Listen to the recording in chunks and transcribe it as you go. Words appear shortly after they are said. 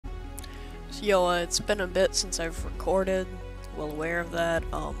Yo, it's been a bit since I've recorded. Well aware of that.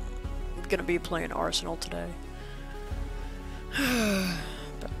 I'm gonna be playing Arsenal today. What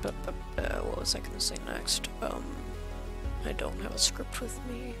was I gonna say next? I don't have a script with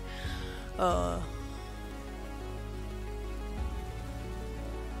me.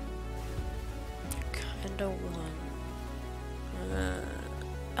 Kinda one.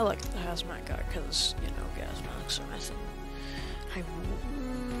 I like the hazmat guy because, you know, gas masks are my thing.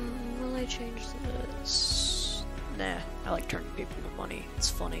 Will I change this? Nah, I like turning people into money. It's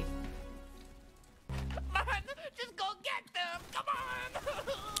funny. Come on, just go get them. Come on.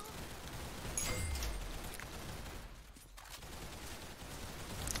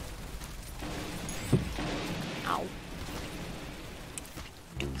 Ow.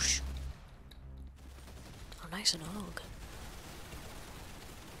 Douche. Oh, nice and hug.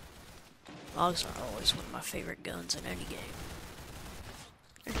 Logs are always one of my favorite guns in any game.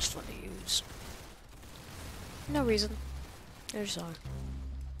 They're just fun to use. No reason. They just are.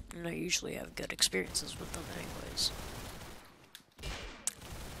 And I usually have good experiences with them anyways.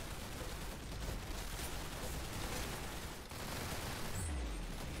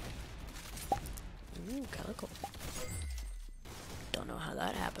 Ooh, kinda cool. Don't know how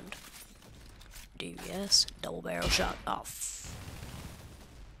that happened. DVS, double barrel shot off.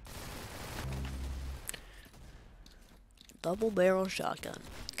 Double barrel shotgun.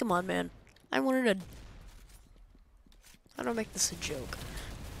 Come on, man. I don't make this a joke.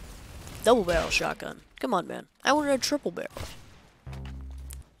 Double barrel shotgun. Come on, man. I wanted a triple barrel.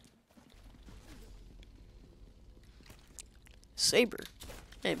 Saber.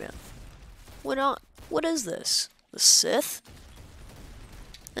 Hey, man. What on? What is this? The Sith?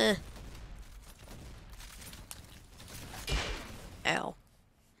 Eh. Ow.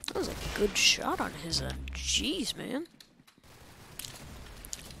 That was a good shot on his end. Jeez, man.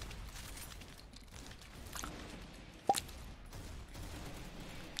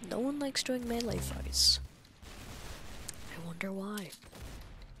 No one likes doing melee fights. I wonder why.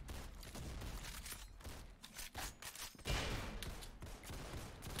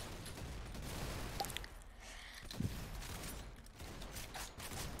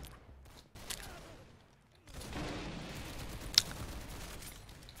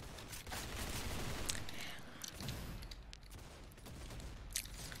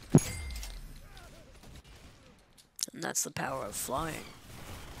 And that's the power of flying.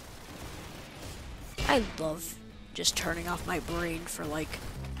 I love just turning off my brain for like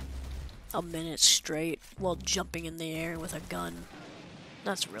a minute straight while jumping in the air with a gun.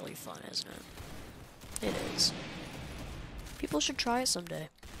 That's really fun, isn't it? It is. People should try it someday.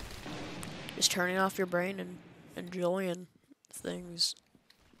 Just turning off your brain and enjoying things.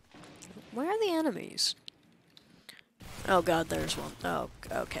 Where are the enemies? Oh god, there's one. Oh,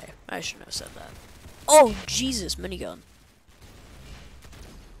 okay. I shouldn't have said that. Oh, Jesus, minigun.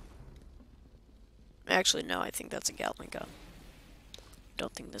 Actually, no, I think that's a Gatling gun.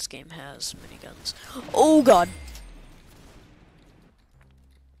 Don't think this game has miniguns. Oh, God!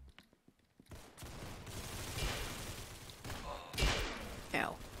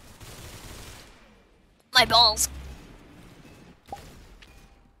 Ow. My balls!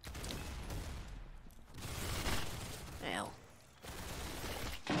 Ow.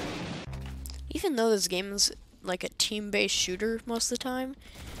 Even though this game is like a team-based shooter most of the time,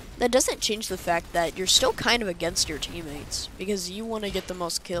 that doesn't change the fact that you're still kind of against your teammates, because you want to get the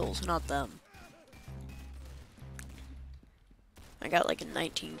most kills, not them. I got like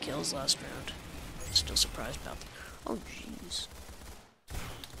 19 kills last round. Still surprised about that. Oh, jeez.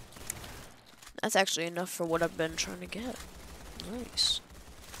 That's actually enough for what I've been trying to get. Nice.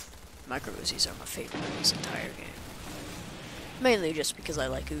 Micro Uzis are my favorite in this entire game. Mainly just because I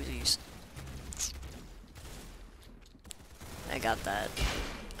like Uzis. I got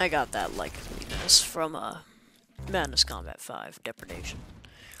that likeliness from Madness Combat 5 Depredation,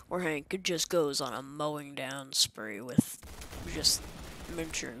 where Hank just goes on a mowing down spree with just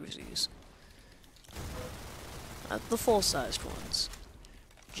miniature Uzis. Not the full-sized ones,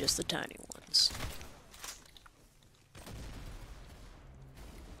 just the tiny ones.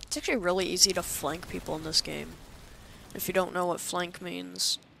 It's actually really easy to flank people in this game. If you don't know what flank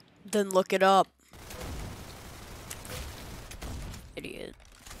means, then look it up. Idiot.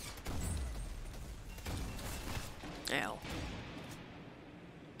 Ow.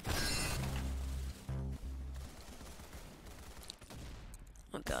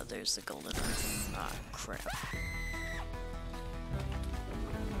 Oh god, there's the golden earth. Ah, crap.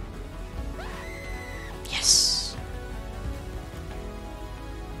 Yes!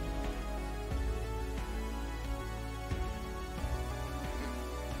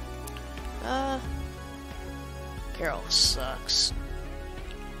 Carol sucks.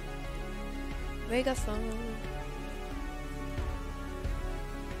 Megaphone.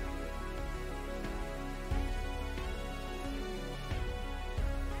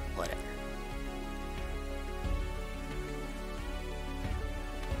 Whatever.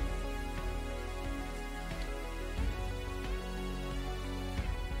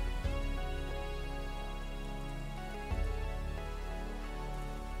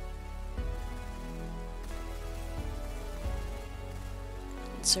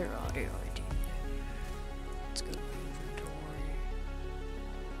 Insert audio ID. Let's go to inventory.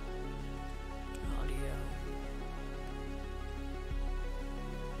 Audio.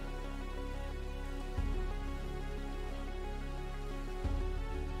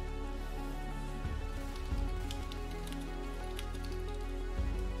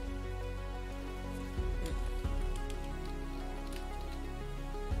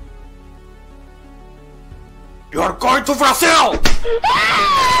 You're going to Brazil!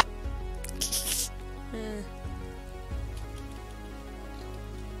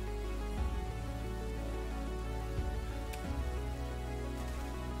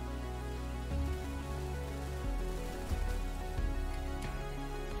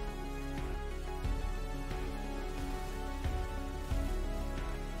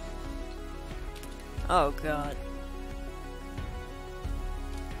 Oh god.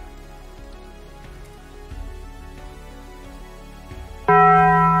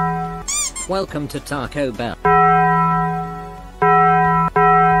 Welcome to Taco Bell.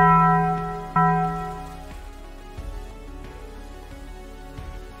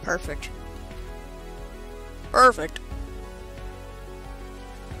 Perfect. Perfect.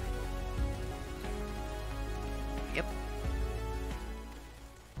 Yep.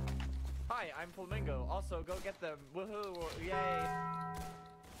 Hi, I'm Flamingo. Also, go get them. Woohoo! Yay!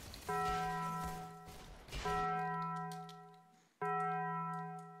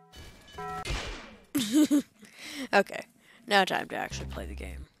 Okay. Now time to actually play the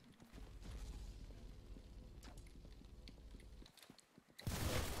game.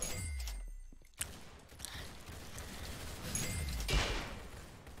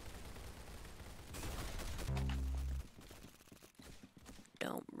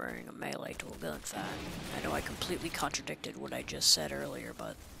 Don't bring a melee to a gunfight. I know I completely contradicted what I just said earlier,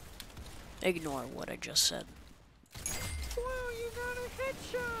 but ignore what I just said. Whoa, you got a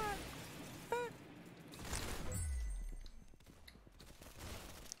headshot!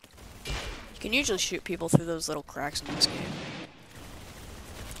 You can usually shoot people through those little cracks in this game.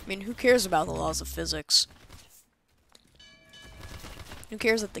 I mean, who cares about the laws of physics? Who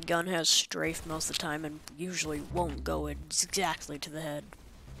cares that the gun has strafe most of the time and usually won't go exactly to the head?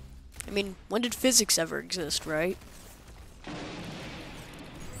 I mean, when did physics ever exist, right?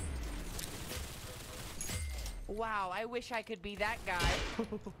 Wow, I wish I could be that guy.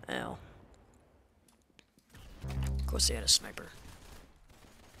 Ow. Of course they had a sniper.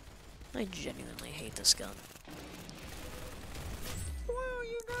 I genuinely hate this gun. Whoa,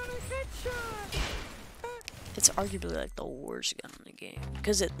 you got a headshot! It's arguably like the worst gun in the game,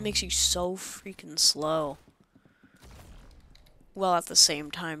 because it makes you so freaking slow. Well, at the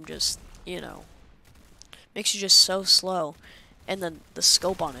same time, just, you know, makes you just so slow, and then the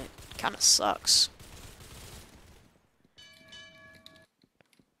scope on it kind of sucks.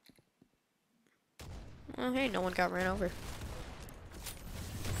 Oh, hey, no one got ran over.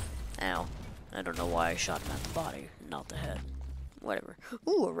 Ow. I don't know why I shot him at the body, not the head. Whatever.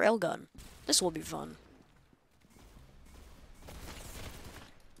 Ooh, a railgun. This will be fun.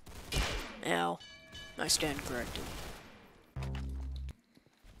 Ow. I stand corrected.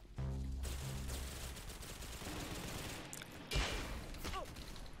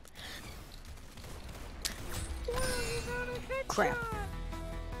 Crap.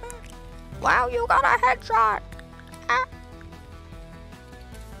 Wow, you got a headshot! Ah.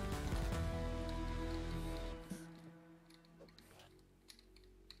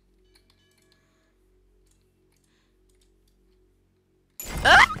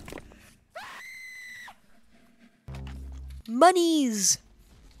 Ah! Monies!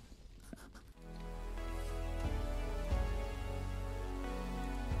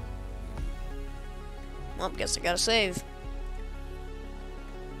 Well, guess I gotta save.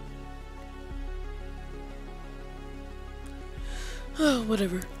 Oh,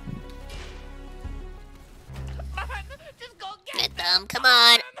 whatever. Man, just go get Them, come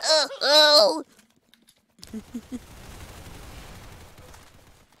on! Oh!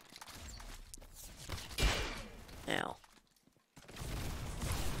 Ow.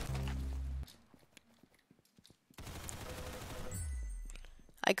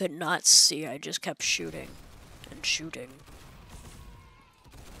 I could not see, I just kept shooting and shooting.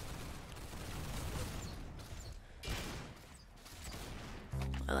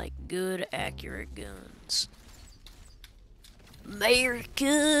 I like good, accurate guns.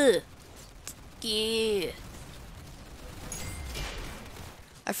 America! Yeah!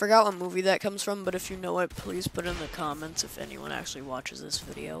 I forgot what movie that comes from, but if you know it, please put in the comments if anyone actually watches this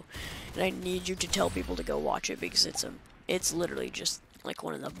video. And I need you to tell people to go watch it because it's literally just like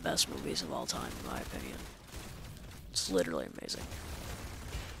one of the best movies of all time, in my opinion. It's literally amazing.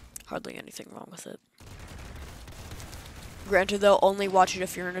 Hardly anything wrong with it. Granted though, only watch it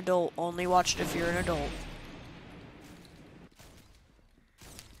if you're an adult. Only watch it if you're an adult.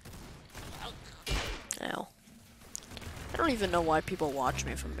 Ow. I don't even know why people watch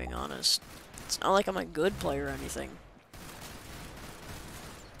me, if I'm being honest. It's not like I'm a good player or anything.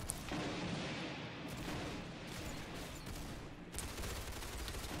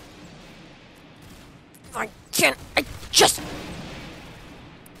 I can't, I just...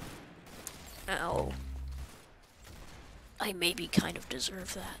 Ow. I maybe kind of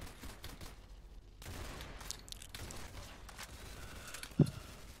deserve that.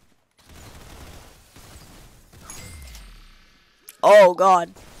 Oh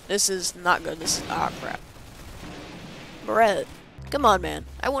god, this is not good. This is crap. Brett, come on, man.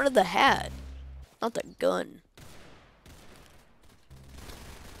 I wanted the hat, not the gun.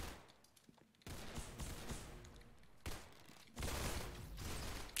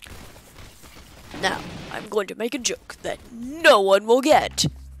 Now, I'm going to make a joke that no one will get.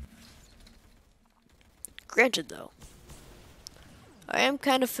 Granted, though, I am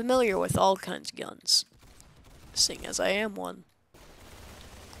kind of familiar with all kinds of guns, seeing as I am one.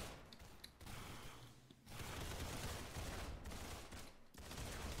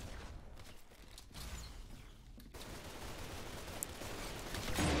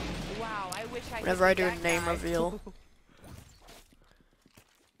 Wow, I wish I Whenever I could do be a that name guy. reveal,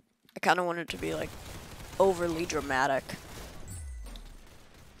 I kind of want it to be like overly dramatic.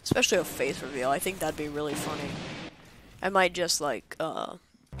 Especially a face reveal. I think that'd be really funny. I might just like,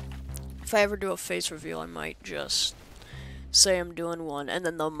 if I ever do a face reveal, I might just say I'm doing one, and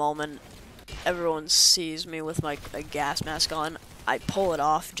then the moment everyone sees me with like a gas mask on, I pull it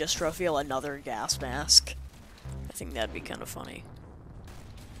off just to reveal another gas mask. I think that'd be kind of funny.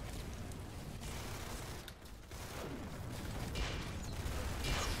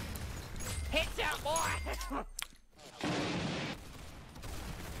 Hit that boy!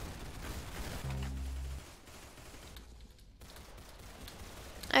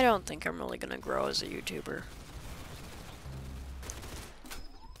 I don't think I'm really gonna grow as a YouTuber.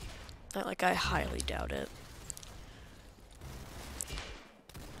 I highly doubt it.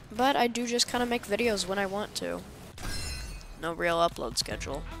 But I do just kind of make videos when I want to. No real upload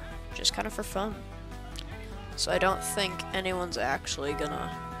schedule. Just kind of for fun. So I don't think anyone's actually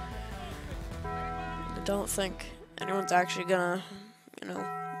gonna... you know,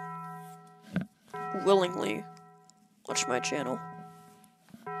 willingly watch my channel.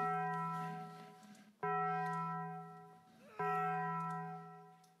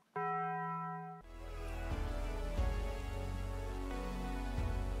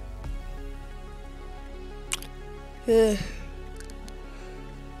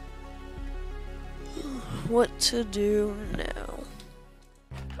 What to do now?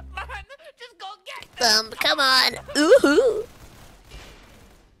 Man, just go get them! Come on! Ooh!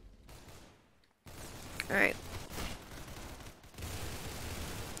 Alright.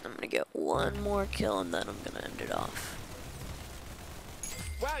 I'm gonna get one more kill and then I'm gonna end it off.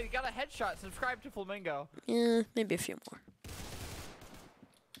 Wow, you got a headshot. Subscribe to Flamingo. Yeah, maybe a few more.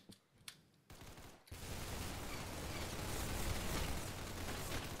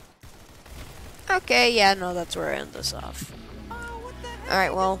 Okay, yeah, no, that's where I end this off.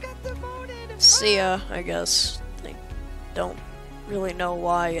 Alright, well, see ya, I guess. I don't really know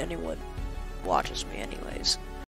why anyone watches me anyways.